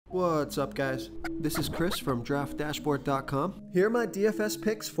What's up, guys? This is Chris from DraftDashboard.com. Here are my DFS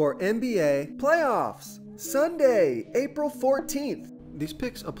picks for NBA playoffs, Sunday, April 14th. These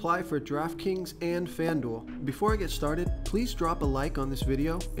picks apply for DraftKings and FanDuel. Before I get started, please drop a like on this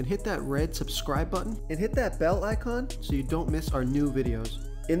video and hit that red subscribe button and hit that bell icon so you don't miss our new videos.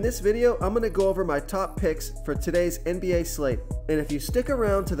 In this video, I'm going to go over my top picks for today's NBA slate. And if you stick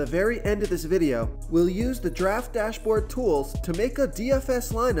around to the very end of this video, we'll use the Draft Dashboard tools to make a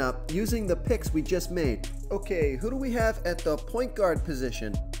DFS lineup using the picks we just made. Okay, who do we have at the point guard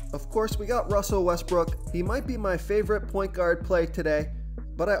position? Of course, we got Russell Westbrook. He might be my favorite point guard play today,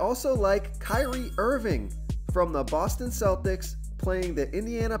 but I also like Kyrie Irving from the Boston Celtics playing the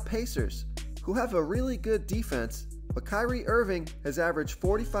Indiana Pacers, who have a really good defense. But Kyrie Irving has averaged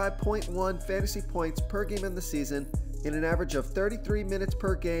 45.1 fantasy points per game in the season in an average of 33 minutes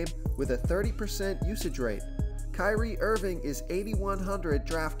per game with a 30% usage rate. Kyrie Irving is $8,100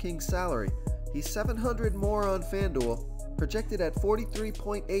 DraftKings salary. He's $700 more on FanDuel, projected at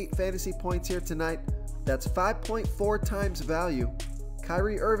 43.8 fantasy points here tonight. That's 5.4 times value.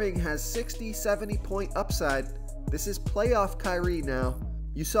 Kyrie Irving has 60-70 point upside. This is playoff Kyrie now.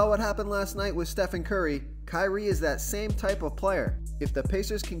 You saw what happened last night with Stephen Curry. Kyrie is that same type of player. If the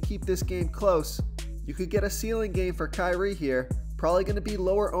Pacers can keep this game close, you could get a ceiling game for Kyrie here. Probably going to be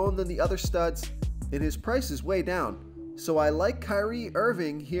lower owned than the other studs, and his price is way down. So I like Kyrie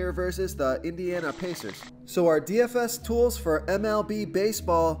Irving here versus the Indiana Pacers. So our DFS tools for MLB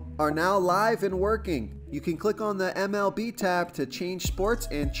baseball are now live and working. You can click on the MLB tab to change sports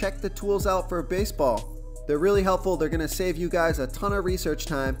and check the tools out for baseball. They're really helpful. They're going to save you guys a ton of research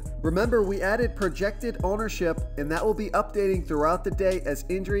time. Remember, we added projected ownership, and that will be updating throughout the day as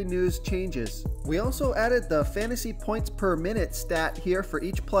injury news changes. We also added the fantasy points per minute stat here for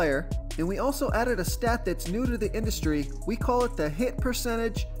each player, and we also added a stat that's new to the industry. We call it the hit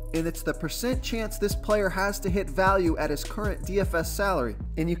percentage, and it's the percent chance this player has to hit value at his current DFS salary.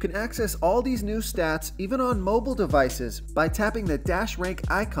 And you can access all these new stats even on mobile devices by tapping the dash rank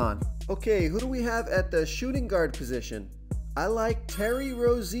icon. Okay, who do we have at the shooting guard position? I like Terry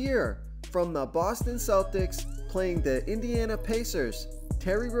Rozier from the Boston Celtics playing the Indiana Pacers.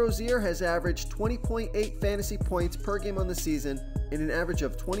 Terry Rozier has averaged 20.8 fantasy points per game on the season in an average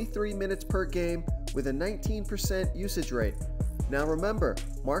of 23 minutes per game with a 19% usage rate. Now remember,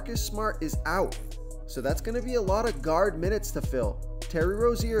 Marcus Smart is out, so that's going to be a lot of guard minutes to fill. Terry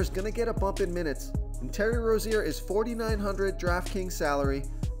Rozier is going to get a bump in minutes, and Terry Rozier is $4,900 DraftKings salary,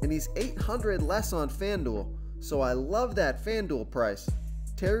 and he's $800 less on FanDuel, so I love that FanDuel price.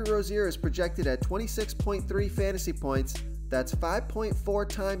 Terry Rozier is projected at 26.3 fantasy points. That's 5.4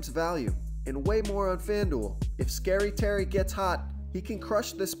 times value, and way more on FanDuel. If Scary Terry gets hot, he can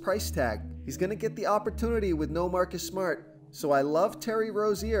crush this price tag. He's going to get the opportunity with no Marcus Smart. So I love Terry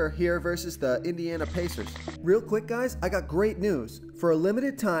Rozier here versus the Indiana Pacers. Real quick, guys, I got great news. For a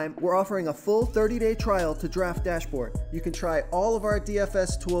limited time, we're offering a full 30-day trial to Draft Dashboard. You can try all of our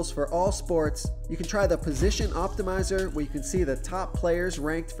DFS tools for all sports. You can try the Position Optimizer, where you can see the top players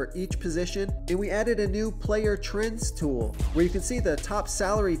ranked for each position. And we added a new Player Trends tool, where you can see the top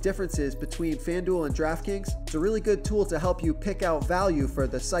salary differences between FanDuel and DraftKings. It's a really good tool to help you pick out value for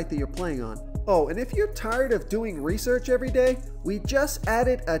the site that you're playing on. Oh, and if you're tired of doing research every day, we just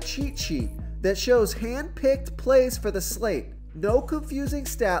added a cheat sheet that shows hand-picked plays for the slate. No confusing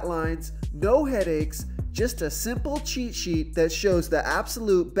stat lines, no headaches, just a simple cheat sheet that shows the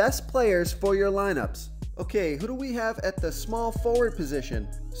absolute best players for your lineups. Okay, who do we have at the small forward position?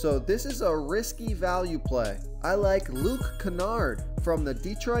 So this is a risky value play. I like Luke Kennard from the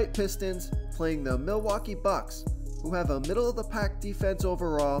Detroit Pistons playing the Milwaukee Bucks, who have a middle-of-the-pack defense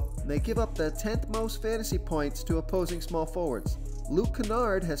overall, and they give up the 10th most fantasy points to opposing small forwards. Luke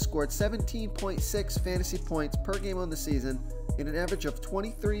Kennard has scored 17.6 fantasy points per game on the season in an average of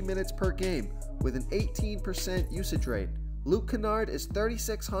 23 minutes per game with an 18% usage rate. Luke Kennard is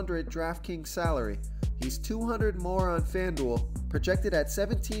 $3,600 DraftKings salary. He's $200 more on FanDuel, projected at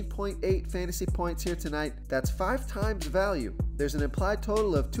 17.8 fantasy points here tonight. That's 5 times value. There's an implied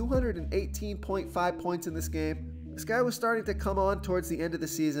total of 218.5 points in this game. This guy was starting to come on towards the end of the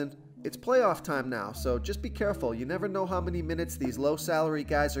season. It's playoff time now, so just be careful. You never know how many minutes these low salary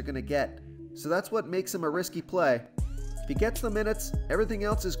guys are going to get. So that's what makes him a risky play. If he gets the minutes, everything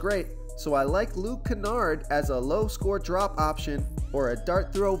else is great. So I like Luke Kennard as a low score drop option or a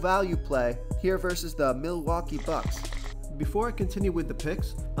dart throw value play here versus the Milwaukee Bucks. Before I continue with the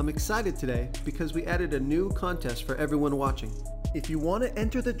picks, I'm excited today because we added a new contest for everyone watching. If you want to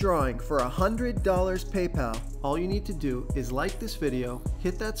enter the drawing for $100 PayPal, all you need to do is like this video,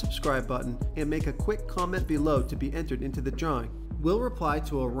 hit that subscribe button, and make a quick comment below to be entered into the drawing. We'll reply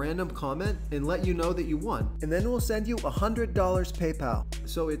to a random comment and let you know that you won. And then we'll send you $100 PayPal.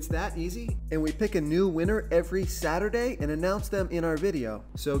 So it's that easy. And we pick a new winner every Saturday and announce them in our video.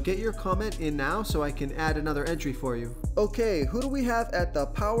 So get your comment in now so I can add another entry for you. Okay, who do we have at the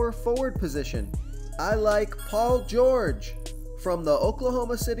power forward position? I like Paul George from the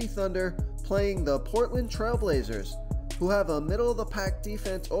Oklahoma City Thunder playing the Portland Trailblazers, who have a middle-of-the-pack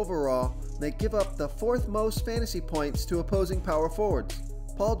defense overall. They give up the 4th most fantasy points to opposing power forwards.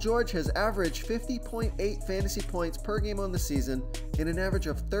 Paul George has averaged 50.8 fantasy points per game on the season and an average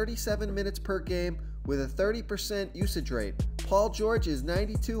of 37 minutes per game with a 30% usage rate. Paul George is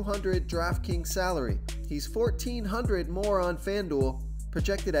 $9,200 DraftKings salary. He's $1,400 more on FanDuel,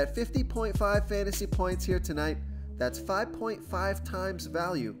 projected at 50.5 fantasy points here tonight. That's 5.5 times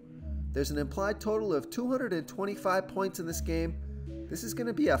value. There's an implied total of 225 points in this game. This is going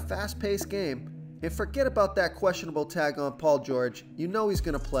to be a fast-paced game. And forget about that questionable tag on Paul George. You know he's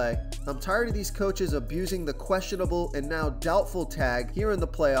going to play. I'm tired of these coaches abusing the questionable and now doubtful tag here in the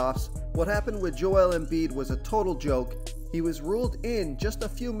playoffs. What happened with Joel Embiid was a total joke. He was ruled in just a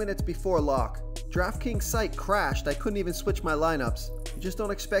few minutes before lock. DraftKings site crashed. I couldn't even switch my lineups. You just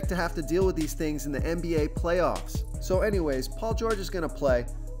don't expect to have to deal with these things in the NBA playoffs. So anyways, Paul George is going to play.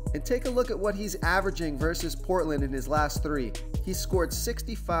 And take a look at what he's averaging versus Portland in his last 3. He scored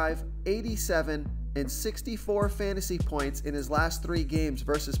 65, 87, and 64 fantasy points in his last 3 games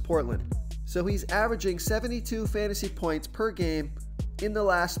versus Portland. So he's averaging 72 fantasy points per game in the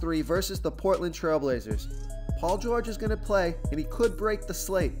last 3 versus the Portland Trailblazers. Paul George is going to play, and he could break the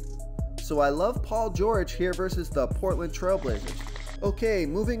slate. So I love Paul George here versus the Portland Trailblazers. Okay,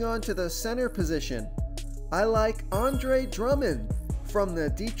 moving on to the center position. I like Andre Drummond from the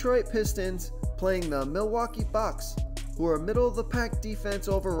Detroit Pistons playing the Milwaukee Bucks, who are middle-of-the-pack defense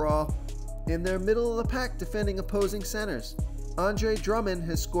overall, and they're middle-of-the-pack defending opposing centers. Andre Drummond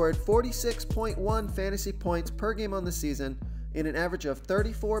has scored 46.1 fantasy points per game on the season in an average of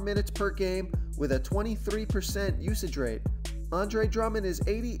 34 minutes per game with a 23% usage rate. Andre Drummond is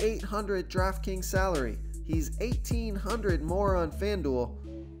 $8,800 DraftKings salary. He's $1,800 more on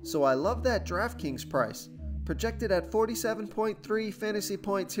FanDuel, so I love that DraftKings price. Projected at 47.3 fantasy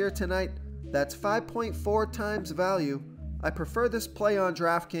points here tonight. That's 5.4 times value. I prefer this play on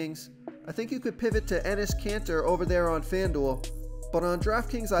DraftKings. I think you could pivot to Enes Kanter over there on FanDuel. But on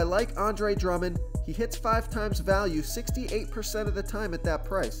DraftKings, I like Andre Drummond. He hits 5 times value 68% of the time at that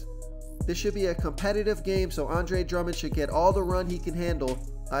price. This should be a competitive game, so Andre Drummond should get all the run he can handle.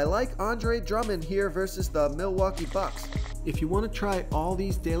 I like Andre Drummond here versus the Milwaukee Bucks. If you want to try all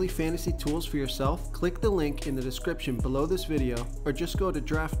these daily fantasy tools for yourself, click the link in the description below this video or just go to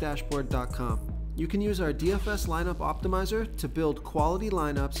draftdashboard.com. You can use our DFS lineup optimizer to build quality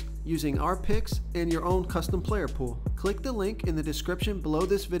lineups using our picks and your own custom player pool. Click the link in the description below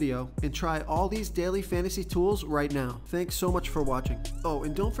this video and try all these daily fantasy tools right now. Thanks so much for watching. Oh,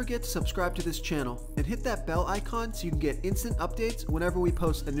 and don't forget to subscribe to this channel and hit that bell icon so you can get instant updates whenever we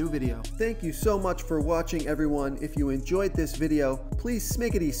post a new video. Thank you so much for watching, everyone. If you enjoyed this video, please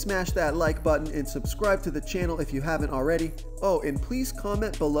smiggity smash that like button and subscribe to the channel if you haven't already. Oh, and please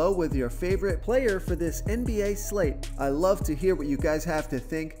comment below with your favorite player for this NBA slate. I love to hear what you guys have to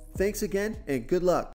think. Thanks again, and good luck.